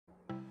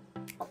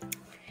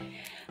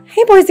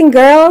Hey boys and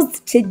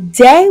girls,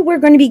 today we're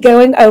going to be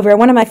going over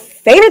one of my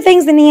favorite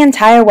things in the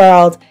entire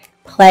world,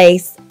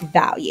 place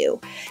value.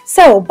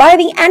 So by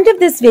the end of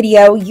this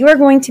video, you are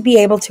going to be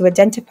able to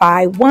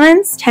identify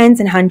ones, tens,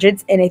 and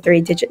hundreds in a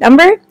 3-digit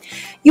number.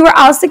 You are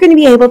also going to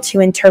be able to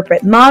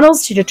interpret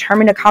models to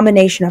determine a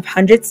combination of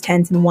hundreds,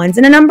 tens, and ones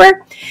in a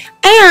number.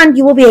 And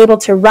you will be able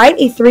to write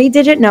a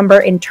 3-digit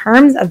number in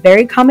terms of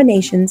varied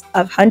combinations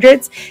of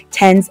hundreds,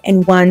 tens,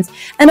 and ones.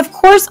 And of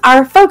course,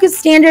 our focus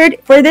standard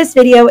for this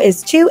video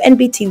is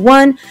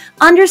 2.NBT.1.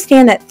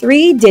 Understand that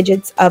 3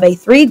 digits of a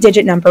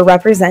 3-digit number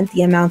represent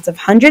the amounts of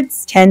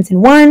hundreds, tens,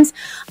 and ones.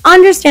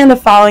 Understand the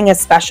following as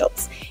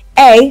specials.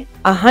 A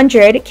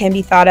 100 can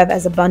be thought of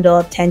as a bundle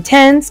of 10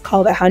 tens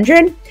called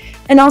 100.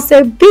 And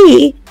also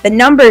B, the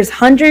numbers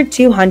 100,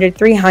 200,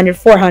 300,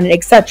 400,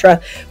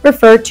 etc.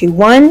 refer to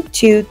 1,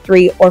 2,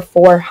 3, or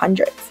 4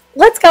 hundreds.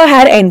 Let's go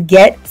ahead and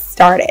get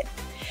started.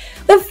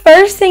 The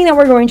first thing that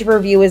we're going to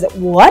review is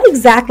what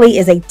exactly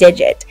is a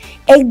digit.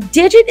 A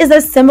digit is a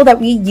symbol that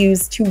we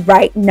use to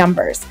write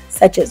numbers,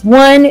 such as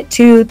 1,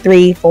 2,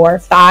 3, 4,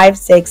 5,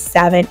 6,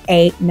 7,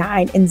 8,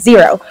 9, and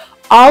 0.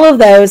 All of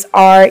those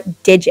are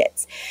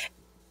digits.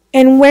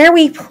 And where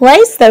we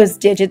place those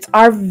digits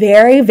are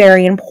very,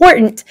 very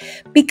important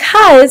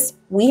because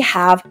we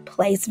have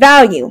place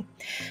value.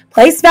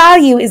 Place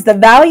value is the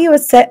value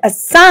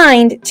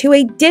assigned to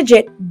a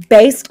digit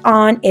based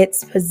on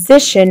its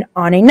position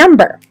on a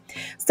number.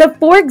 So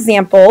for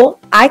example,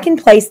 I can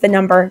place the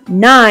number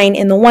 9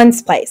 in the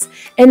ones place,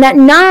 and that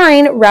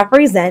 9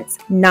 represents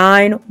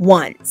 9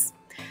 ones.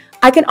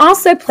 I can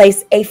also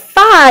place a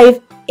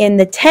 5 in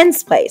the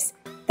tens place.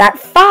 That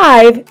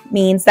 5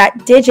 means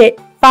that digit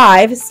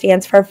 5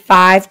 stands for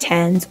 5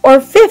 tens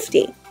or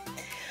 50.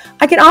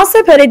 I can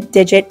also put a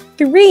digit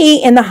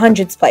 3 in the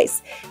hundreds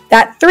place.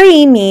 That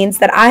 3 means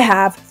that I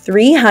have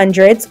 3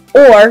 hundreds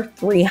or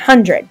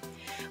 300.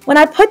 When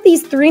I put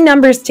these 3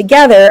 numbers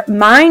together,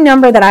 my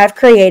number that I've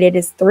created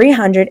is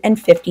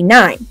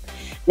 359.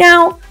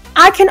 Now,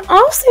 I can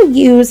also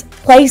use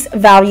place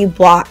value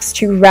blocks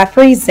to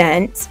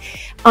represent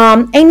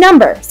a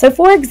number. So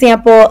for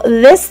example,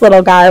 this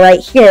little guy right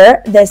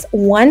here, this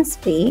ones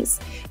piece,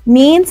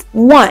 means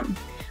 1.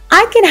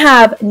 I can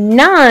have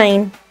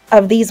 9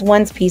 of these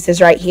ones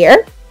pieces right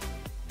here.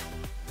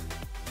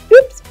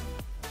 Oops.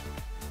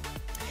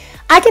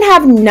 I can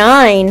have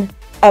 9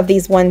 of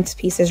these ones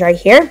pieces right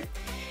here,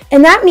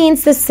 and that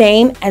means the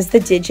same as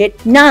the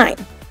digit 9.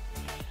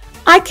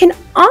 I can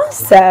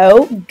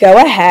also go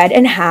ahead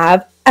and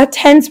have a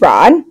tens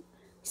rod.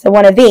 So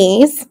one of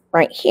these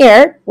right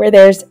here, where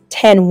there's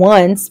 10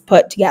 ones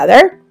put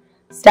together,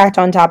 stacked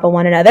on top of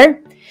one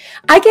another.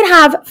 I can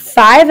have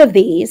 5 of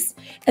these,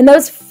 and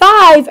those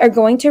 5 are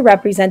going to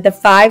represent the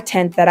 5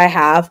 tenths that I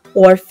have,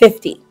 or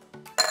 50.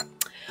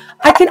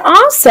 I can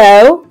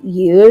also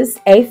use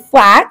a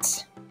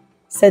flat.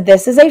 So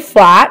this is a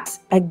flat.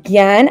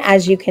 Again,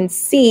 as you can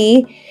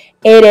see,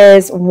 it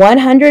is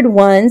 100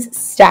 ones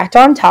stacked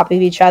on top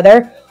of each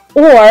other,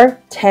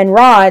 or 10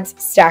 rods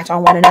stacked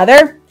on one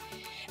another.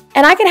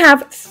 And I can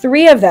have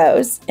 3 of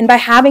those, and by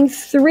having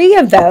 3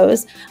 of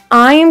those,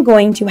 I am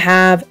going to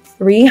have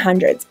 3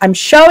 hundreds. I'm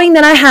showing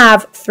that I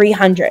have 3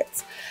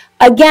 hundreds.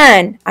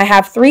 Again, I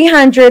have 3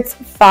 hundreds,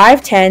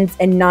 5 tens,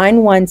 and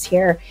 9 ones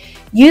here.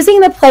 Using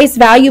the place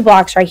value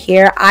blocks right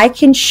here, I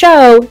can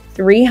show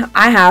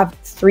I have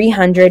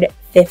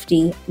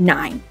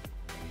 359.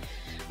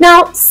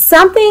 Now,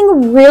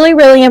 something really,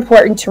 really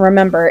important to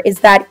remember is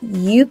that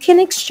you can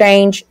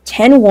exchange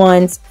 10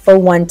 ones for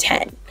 1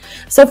 10.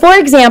 So for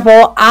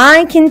example,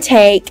 I can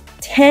take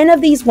 10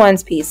 of these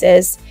ones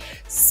pieces,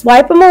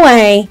 swipe them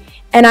away,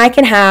 and I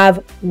can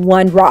have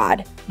 1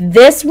 rod.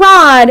 This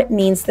rod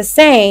means the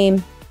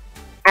same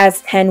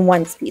as 10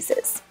 ones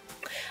pieces.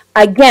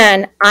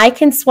 Again, I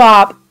can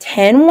swap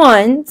 10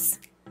 ones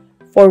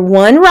for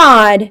 1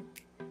 rod,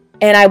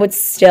 and I would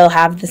still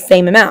have the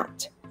same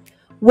amount.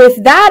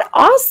 With that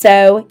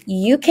also,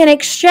 you can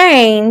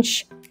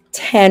exchange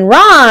 10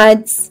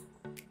 rods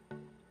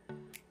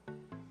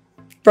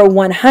for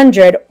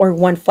 100 or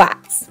 1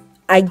 flats.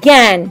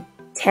 Again,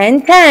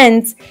 10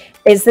 tens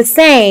is the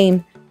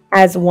same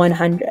as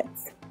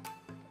 100s.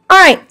 All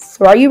right,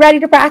 so are you ready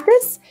to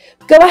practice?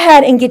 Go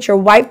ahead and get your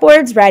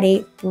whiteboards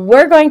ready.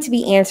 We're going to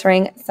be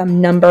answering some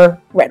number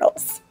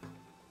riddles.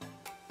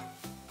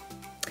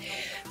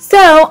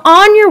 So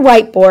on your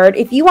whiteboard,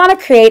 if you want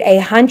to create a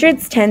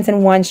hundreds, tens,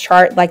 and ones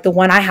chart like the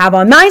one I have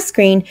on my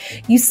screen,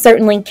 you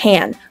certainly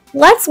can.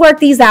 Let's work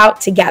these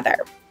out together.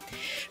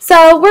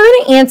 So we're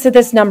going to answer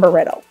this number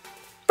riddle.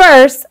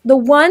 First, the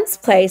ones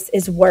place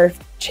is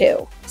worth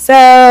 2.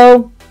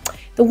 So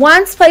the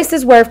ones place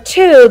is worth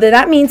 2,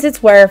 that means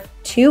it's worth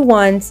 2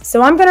 ones.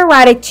 So I'm going to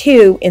write a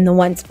 2 in the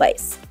ones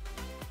place.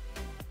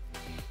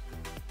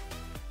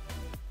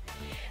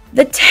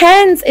 The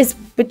tens is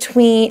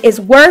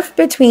worth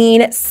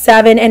between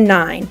 7 and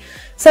 9.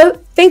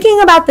 So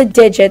thinking about the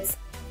digits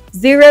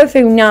 0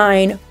 through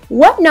 9,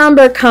 what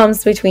number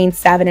comes between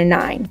 7 and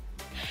 9?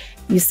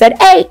 You said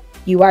 8.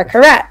 You are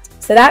correct.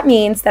 So that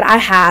means that I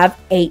have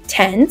 8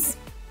 tens.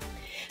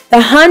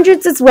 The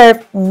hundreds is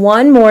worth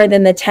 1 more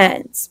than the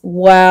tens.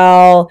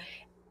 Well,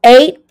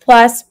 8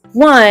 plus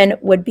 1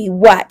 would be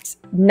what?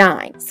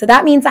 9. So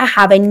that means I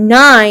have a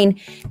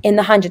 9 in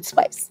the hundreds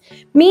place,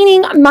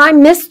 meaning my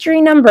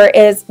mystery number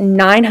is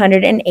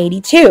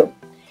 982.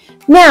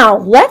 Now,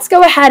 let's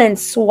go ahead and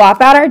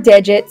swap out our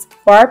digits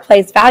for our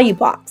place value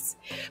blocks.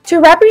 To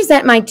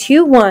represent my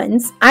 2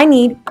 ones, I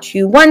need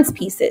 2 ones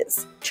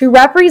pieces. To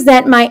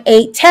represent my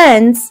 8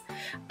 tens,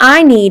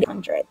 I need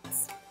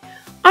hundreds.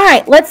 All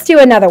right, let's do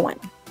another one.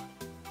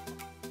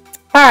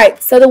 All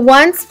right, so the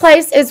ones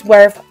place is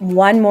worth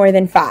 1 more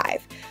than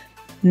 5.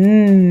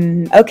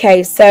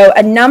 Okay, so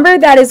a number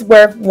that is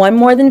worth 1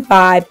 more than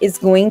 5 is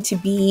going to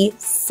be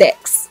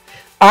 6.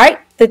 All right,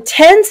 the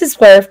tens is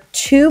worth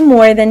 2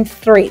 more than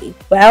 3.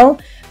 Well,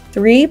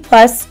 3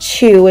 plus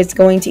 2 is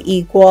going to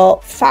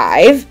equal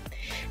 5.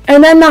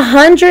 And then the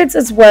hundreds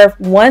is worth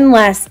 1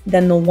 less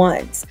than the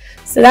ones.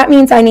 So that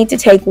means I need to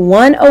take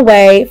 1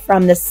 away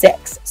from the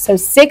 6. So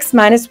 6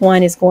 minus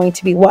 1 is going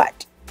to be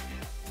what?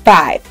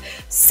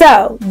 5.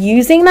 So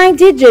using my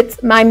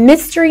digits, my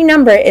mystery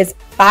number is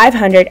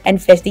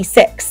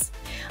 556.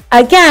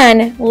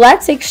 Again,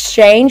 let's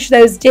exchange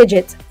those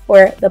digits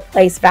for the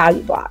place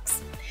value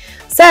blocks.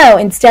 So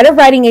instead of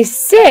writing a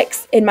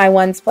 6 in my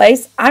ones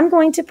place, I'm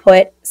going to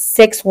put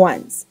 6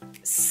 ones.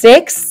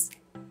 6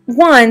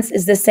 ones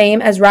is the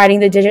same as writing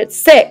the digit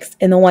 6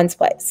 in the ones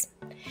place.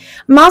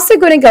 I'm also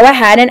going to go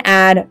ahead and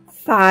add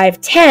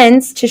 5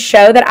 tens to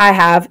show that I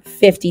have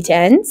 50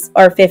 tens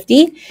or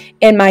 50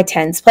 in my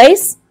tens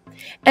place.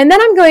 And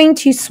then I'm going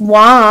to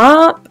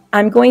swap.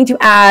 I'm going to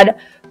add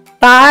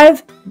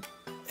 5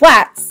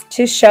 flats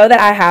to show that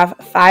I have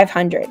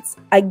 500s.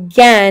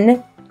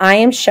 Again, I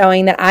am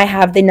showing that I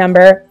have the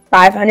number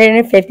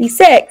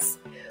 556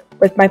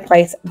 with my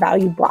place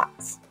value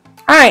blocks.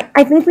 All right,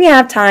 I think we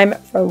have time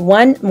for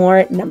one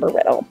more number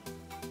riddle.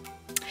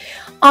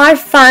 Our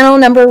final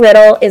number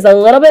riddle is a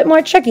little bit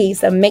more tricky,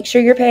 so make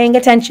sure you're paying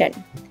attention.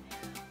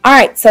 All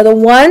right, so the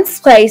ones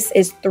place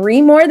is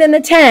 3 more than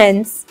the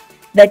tens.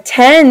 The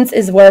tens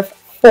is worth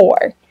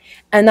 4.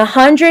 And the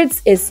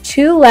hundreds is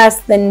 2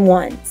 less than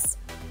ones.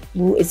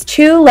 Is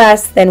 2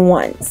 less than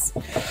ones.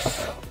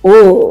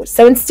 Ooh,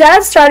 so instead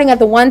of starting at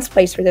the ones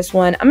place for this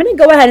one, I'm going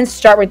to go ahead and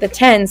start with the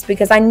tens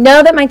because I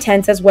know that my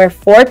tens is worth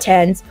 4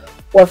 tens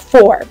or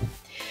 4.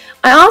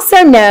 I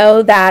also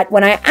know that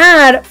when I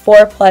add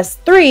 4 plus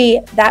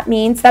 3, that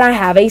means that I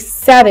have a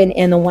 7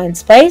 in the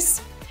ones place.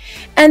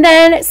 And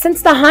then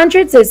since the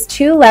hundreds is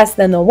 2 less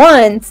than the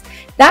ones,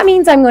 that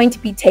means I'm going to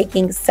be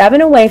taking 7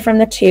 away from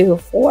the 2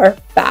 for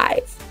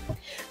 5.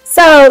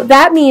 So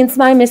that means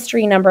my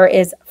mystery number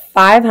is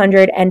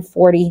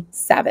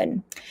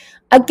 547.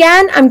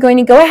 Again, I'm going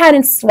to go ahead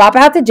and swap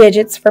out the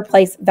digits for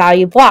place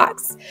value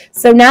blocks.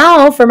 So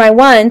now for my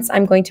ones,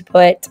 I'm going to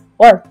put,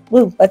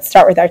 let's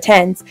start with our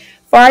tens.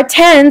 For our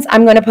tens,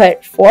 I'm going to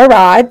put 4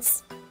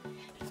 rods.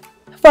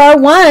 For our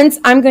ones,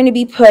 I'm going to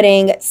be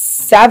putting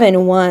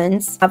 7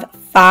 ones of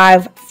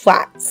 5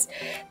 flats.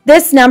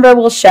 This number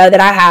will show that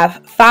I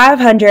have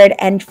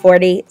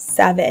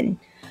 547.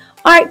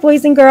 All right,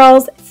 boys and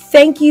girls,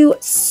 thank you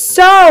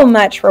so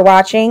much for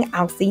watching.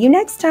 I'll see you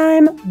next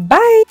time.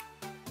 Bye.